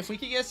 All right, if we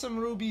can get some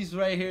rubies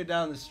right here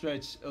down the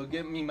stretch, it'll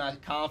get me my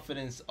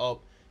confidence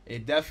up.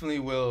 It definitely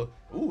will.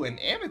 Ooh, an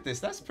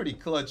amethyst. That's pretty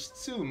clutch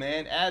too,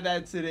 man. Add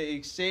that to the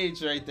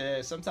exchange right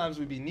there. Sometimes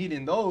we be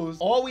needing those.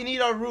 All we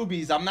need are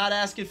rubies. I'm not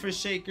asking for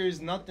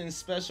shakers. Nothing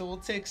special. We'll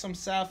take some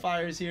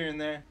sapphires here and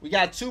there. We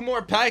got 2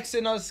 more packs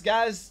in us,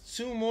 guys.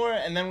 2 more.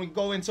 And then we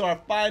go into our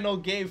final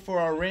game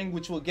for our ring,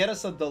 which will get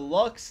us a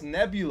deluxe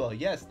Nebula.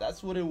 Yes,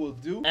 that's what it will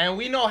do. And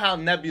we know how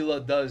Nebula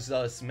does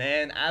us,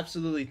 man.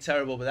 Absolutely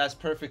terrible, but that's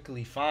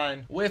perfectly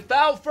fine.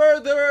 Without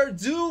further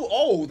ado,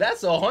 oh,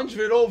 that's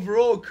 100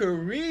 overall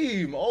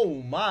Kareem.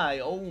 Oh my.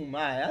 Oh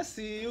my, I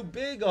see you.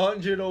 Big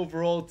 100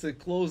 overall to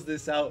close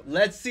this out.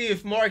 Let's see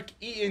if Mark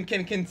Eaton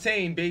can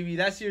contain, baby.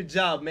 That's your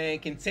job, man.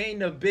 Contain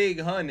the big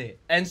 100.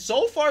 And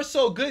so far,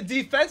 so good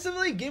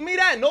defensively. Give me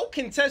that. No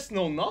contest,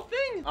 no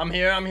nothing. I'm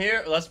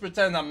here. Let's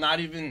pretend I'm not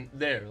even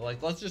there.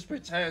 Like, let's just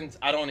pretend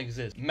I don't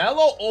exist.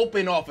 Melo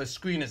open off a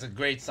screen is a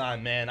great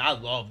sign, man. I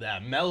love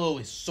that. Melo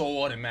is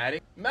so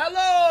automatic.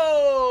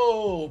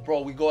 Melo!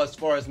 Bro, we go as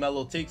far as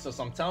Melo takes us,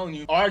 I'm telling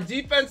you. Our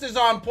defense is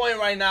on point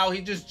right now. He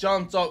just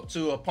jumped up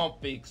to a pump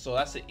fake, so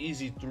that's an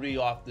easy 3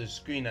 off the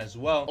screen as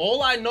well.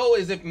 All I know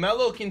is if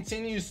Melo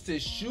continues to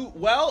shoot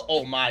well,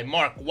 oh my,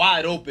 Mark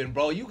wide open,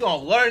 bro. You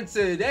gonna learn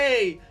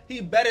today. He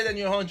better than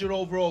your 100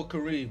 overall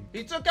Kareem.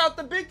 He took out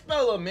the big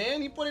fella,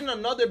 man. He put in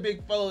another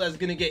big fella that's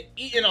gonna get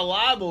eaten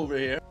alive over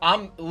here.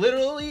 I'm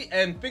literally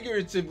and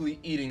figuratively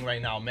eating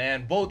right now,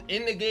 man. Both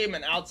in the game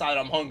and outside,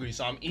 I'm hungry,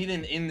 so I'm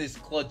eating in this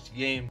clutch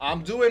game.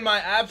 I'm doing my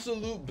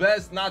absolute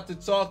best not to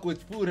talk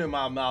with food in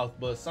my mouth,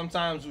 but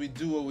sometimes we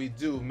do what we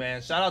do,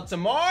 man. Shout out to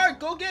Mark.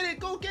 Go get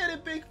it,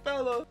 big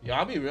fella. Yo,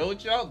 I'll be real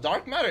with y'all.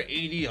 Dark Matter AD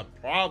a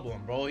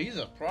problem, bro. He's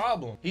a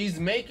problem. He's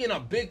making a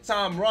big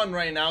time run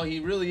right now. He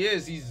really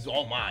is. He's,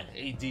 oh my,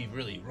 AD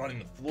really running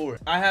the floor.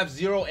 I have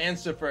zero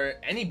answer for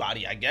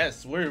anybody, I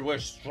guess. We're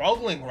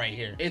struggling right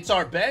here. It's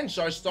our bench.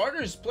 Our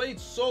starters played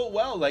so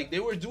well. Like,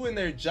 they were doing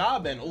their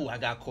job, and oh, I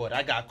got caught.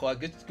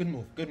 Good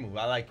move.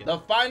 I like it. The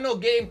final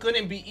game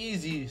couldn't be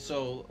easy,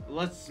 so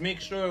let's make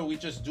sure we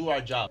just do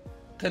our job.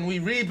 Can we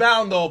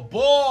rebound the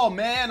ball,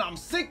 man? I'm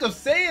sick of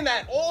saying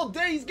that all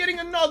day. He's getting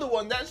another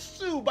one. That's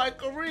Sue by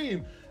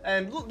Kareem.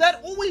 And look,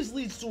 that always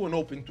leads to an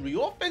open 3.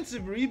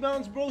 Offensive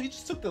rebounds, bro. He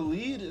just took the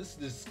lead. It's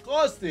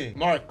disgusting.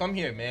 Mark, come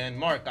here, man.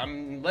 Mark,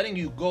 I'm letting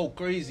you go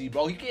crazy,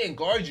 bro. He can't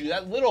guard you.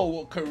 That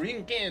little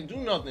Kareem can't do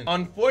nothing.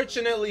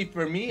 Unfortunately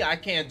for me, I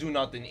can't do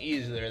nothing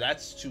either.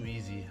 That's too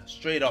easy.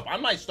 Straight up. I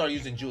might start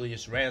using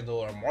Julius Randle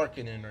or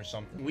marketing or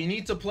something. We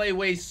need to play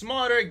way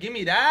smarter. Give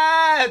me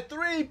that.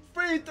 3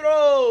 free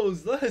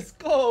throws. Let's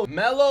go.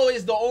 Melo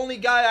is the only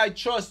guy I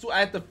trust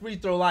at the free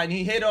throw line.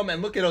 He hit him,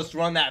 and look at us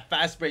run that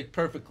fast break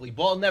perfectly.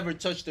 Ball never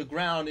touched the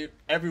ground.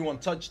 Everyone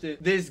touched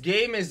it. This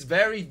game is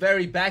very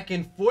back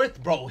and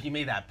forth. Bro, he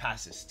made that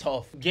pass. It's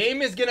tough.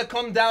 Game is gonna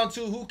come down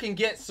to who can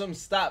get some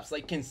stops,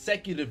 like,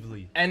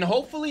 consecutively. And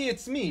hopefully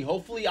it's me.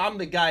 Hopefully I'm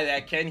the guy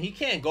that can. He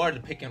can't guard the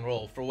pick and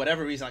roll for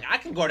whatever reason. Like, I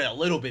can guard it a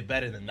little bit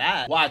better than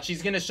that. Watch,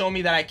 he's gonna show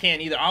me that I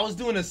can't either. I was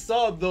doing a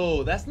sub,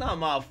 though. That's not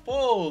my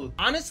fault.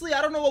 Honestly,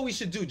 I don't know what we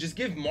should do. Just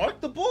give Mark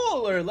the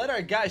ball or let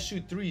our guy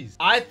shoot 3s.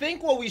 I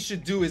think what we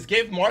should do is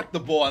give Mark the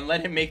ball and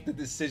let him make the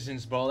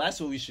decisions, bro. That's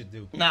what we should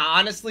do. Nah,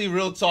 honestly,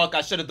 real talk,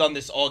 I should have done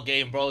this all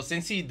game, bro.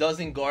 Since he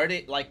doesn't guard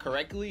it, like,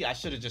 correctly, I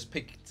should have just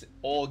picked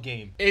all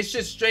game. It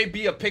should straight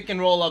be a pick and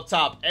roll up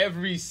top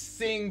every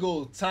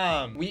single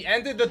time. We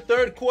ended the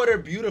 3rd quarter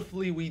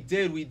beautifully. We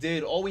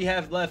did. All we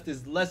have left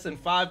is less than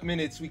 5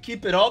 minutes. We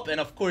keep it up,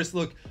 and of course,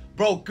 look,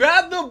 bro,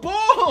 grab the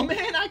ball,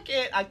 man. I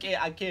can't.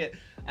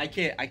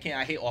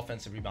 I hate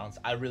offensive rebounds.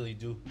 I really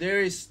do.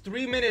 There is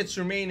 3 minutes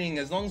remaining.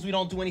 As long as we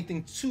don't do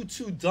anything too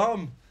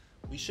dumb,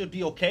 we should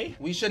be okay.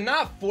 We should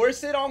not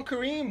force it on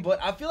Kareem,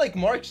 but I feel like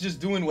Mark's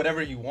just doing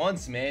whatever he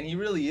wants, man. He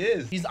really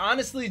is. He's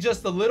honestly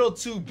just a little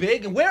too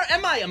big. Where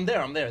am I? I'm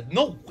there.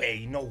 No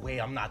way,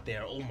 I'm not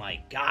there. Oh my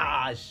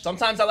gosh.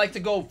 Sometimes I like to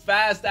go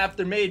fast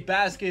after made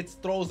baskets,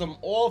 throws them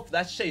off.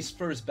 That's Shay's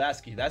first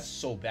basket. That's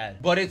so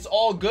bad. But it's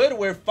all good.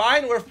 We're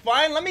fine.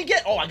 Let me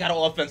get, oh, I got an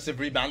offensive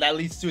rebound. That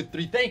leads to a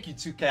 3. Thank you,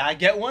 2K. I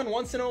get one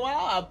once in a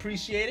while. I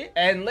appreciate it.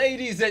 And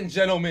ladies and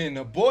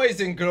gentlemen, boys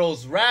and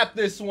girls, wrap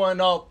this one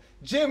up.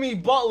 Jimmy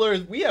Butler,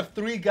 we have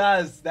 3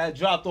 guys that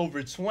dropped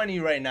over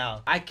 20 right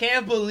now. I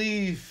can't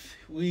believe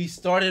we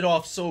started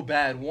off so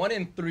bad.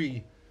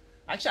 1-3.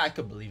 Actually, I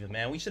could believe it,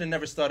 man. We should have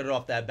never started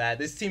off that bad.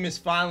 This team is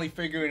finally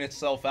figuring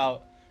itself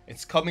out.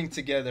 It's coming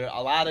together.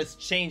 A lot of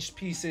changed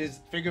pieces,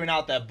 figuring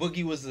out that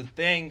Boogie was a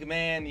thing,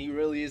 man. He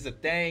really is a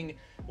thing.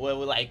 Well,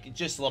 like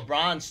just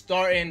LeBron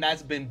starting,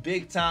 that's been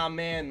big time,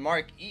 man.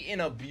 Mark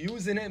Eaton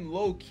abusing him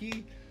low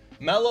key.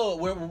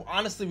 Melo,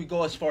 honestly, we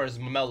go as far as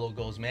Melo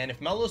goes, man.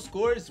 If Melo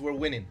scores, we're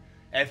winning.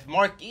 If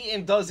Mark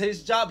Eaton does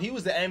his job, he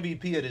was the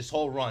MVP of this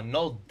whole run.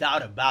 No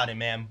doubt about it,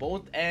 man.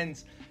 Both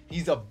ends,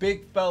 he's a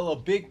big fella,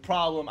 big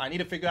problem. I need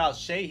to figure out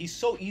Shea. He's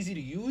so easy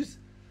to use.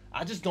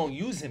 I just don't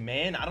use him,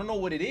 man. I don't know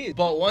what it is.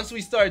 But once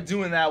we start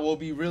doing that, we'll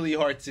be really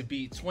hard to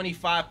beat.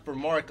 25 for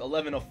Mark,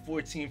 11 of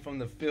 14 from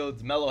the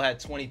field. Melo had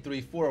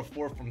 23, 4 of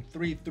 4 from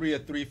 3, 3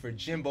 of 3 for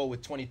Jimbo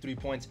with 23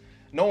 points.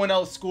 No one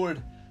else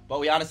scored. But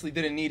we honestly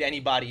didn't need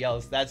anybody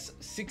else. That's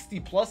 60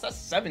 plus. That's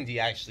 70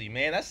 actually,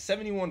 man. That's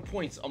 71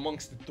 points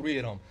amongst the 3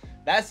 of them.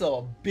 That's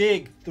a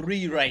big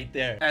 3 right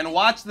there. And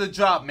watch the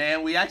drop,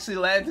 man. We actually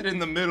landed in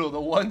the middle.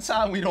 The one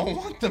time we don't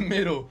want the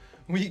middle,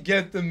 we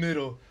get the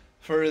middle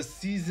for a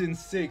season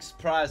 6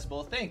 prize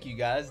bowl. Thank you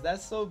guys.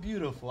 That's so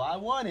beautiful. I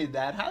wanted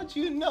that. How'd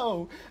you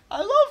know? I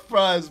love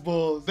prize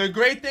bowls. The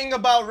great thing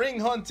about ring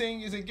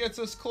hunting is it gets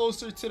us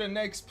closer to the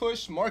next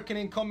push.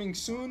 Marketing coming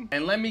soon.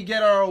 And let me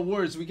get our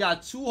awards. We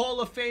got 2 Hall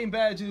of Fame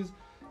badges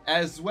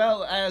as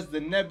well as the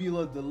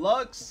Nebula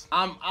Deluxe.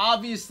 I'm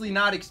obviously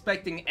not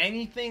expecting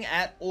anything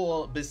at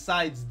all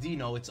besides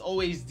Dino. It's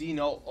always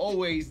Dino,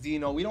 always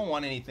Dino. We don't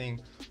want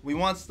anything. We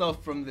want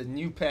stuff from the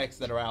new packs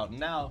that are out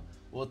now.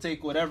 We'll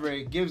take whatever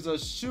it gives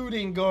us.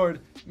 Shooting guard,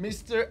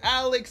 Mr.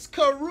 Alex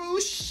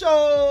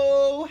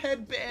Caruso.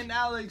 Headband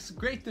Alex,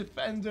 great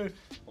defender.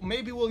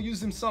 Maybe we'll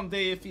use him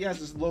someday if he has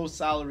his low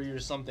salary or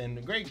something.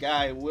 Great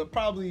guy. We'll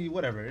probably,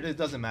 whatever. It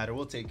doesn't matter.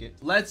 We'll take it.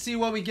 Let's see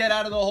what we get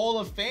out of the Hall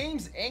of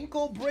Fames.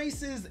 Ankle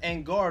braces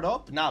and guard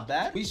up. Not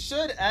bad. We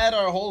should add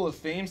our Hall of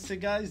Fames to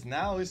guys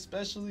now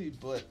especially,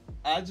 but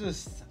I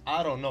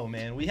don't know,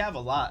 man. We have a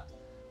lot.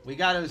 We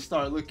gotta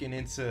start looking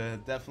into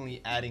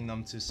definitely adding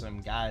them to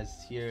some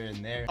guys here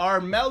and there.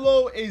 Our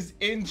Melo is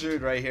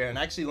injured right here. And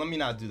actually, let me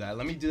not do that.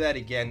 Let me do that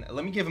again.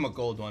 Let me give him a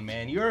gold one,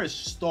 man. You're a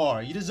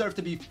star. You deserve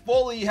to be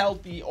fully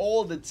healthy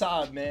all the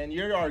time, man.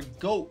 You're our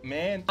GOAT,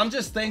 man. I'm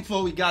just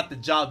thankful we got the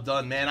job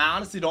done, man. I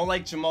honestly don't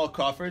like Jamal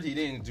Crawford. He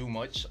didn't do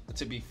much,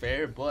 to be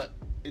fair, but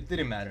it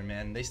didn't matter,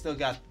 man. They still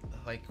got,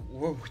 like,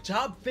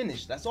 job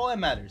finished. That's all that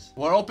matters.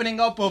 We're opening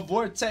up a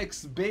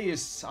Vortex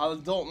base. I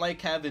don't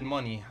like having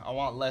money. I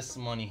want less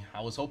money.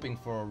 I was hoping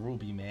for a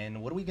ruby,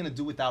 man. What are we gonna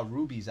do without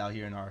rubies out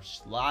here in our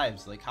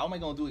lives? Like, how am I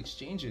gonna do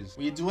exchanges?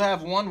 We do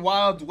have 1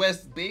 Wild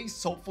West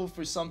base. Hopeful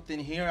for something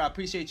here. I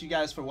appreciate you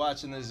guys for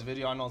watching this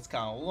video. I know it's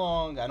kind of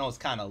long. I know it's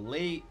kind of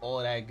late. All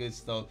of that good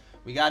stuff.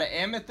 We got an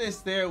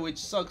amethyst there, which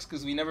sucks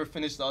because we never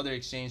finished the other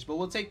exchange. But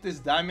we'll take this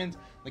diamond.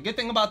 The good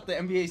thing about the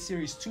NBA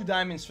series 2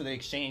 diamonds for the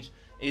exchange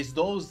is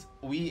those,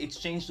 we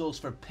exchange those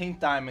for pink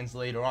diamonds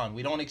later on.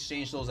 We don't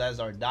exchange those as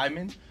our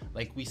diamond.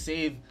 Like, we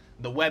save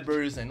the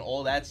Webbers and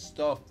all that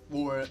stuff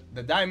for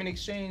the diamond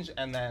exchange,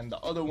 and then the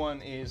other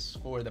one is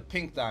for the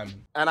pink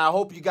diamond. And I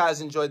hope you guys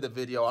enjoyed the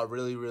video. I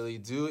really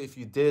do. If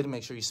you did,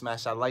 make sure you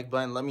smash that like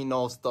button. Let me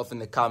know stuff in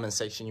the comment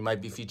section. You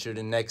might be featured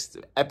in next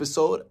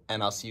episode,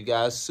 and I'll see you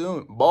guys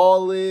soon.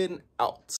 Ballin' out.